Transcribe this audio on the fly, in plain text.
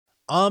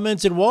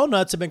Almonds and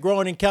walnuts have been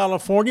growing in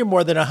California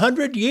more than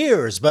 100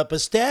 years, but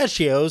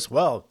pistachios,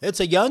 well, it's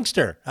a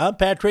youngster. I'm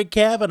Patrick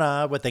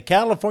Cavanaugh with the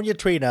California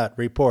Tree Nut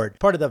Report,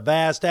 part of the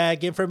Vast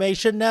Ag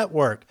Information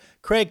Network.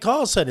 Craig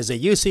Carlson is a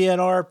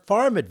UCNR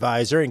farm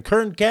advisor in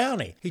Kern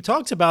County. He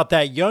talks about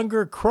that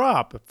younger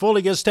crop,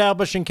 fully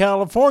established in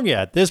California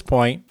at this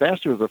point.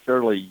 Pistachio is a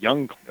fairly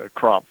young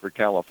crop for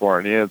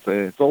California.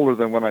 It's older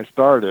than when I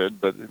started,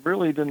 but it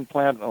really didn't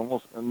plant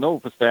almost no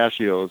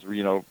pistachios,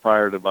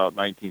 prior to about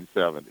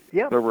 1970.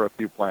 Yep. There were a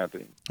few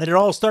plantings. And it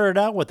all started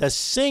out with a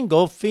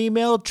single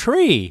female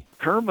tree.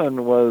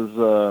 Kerman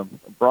was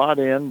brought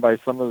in by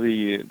some of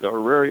the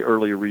very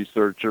early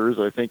researchers,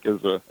 I think,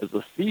 as a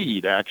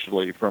seed,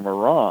 actually, from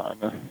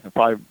Iran,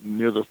 probably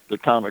near the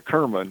town of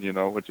Kerman,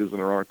 which is in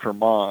Iran,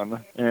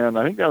 Kerman. And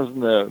I think that was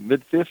in the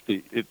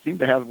mid-50s. It seemed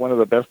to have one of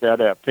the best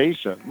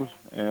adaptations,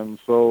 and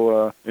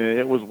so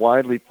it was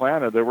widely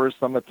planted. There were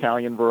some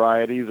Italian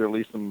varieties, or at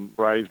least some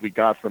varieties we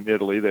got from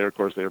Italy. Of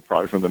course, they were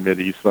probably from the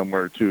Mideast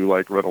somewhere, too,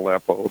 like Red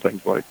Aleppo,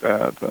 things like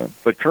that.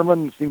 But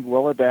Kerman seemed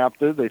well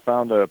adapted. They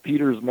found a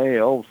Peters male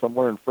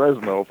somewhere in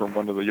Fresno from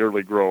one of the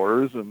early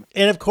growers.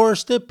 And of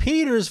course, the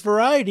Peters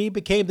variety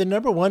became the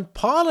 #1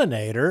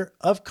 pollinator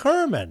of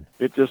Kerman.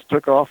 It just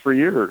took off for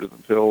years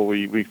until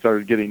we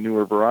started getting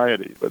newer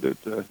varieties. But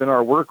it's been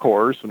our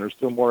workhorse, and there's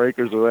still more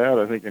acres of that,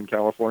 I think, in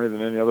California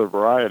than any other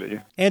variety.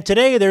 And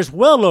today, there's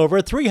well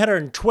over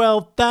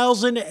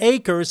 312,000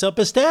 acres of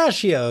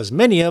pistachios,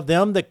 many of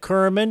them the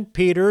Kerman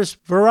Peters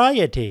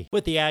variety.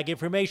 With the Ag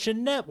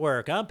Information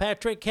Network, I'm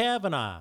Patrick Cavanaugh.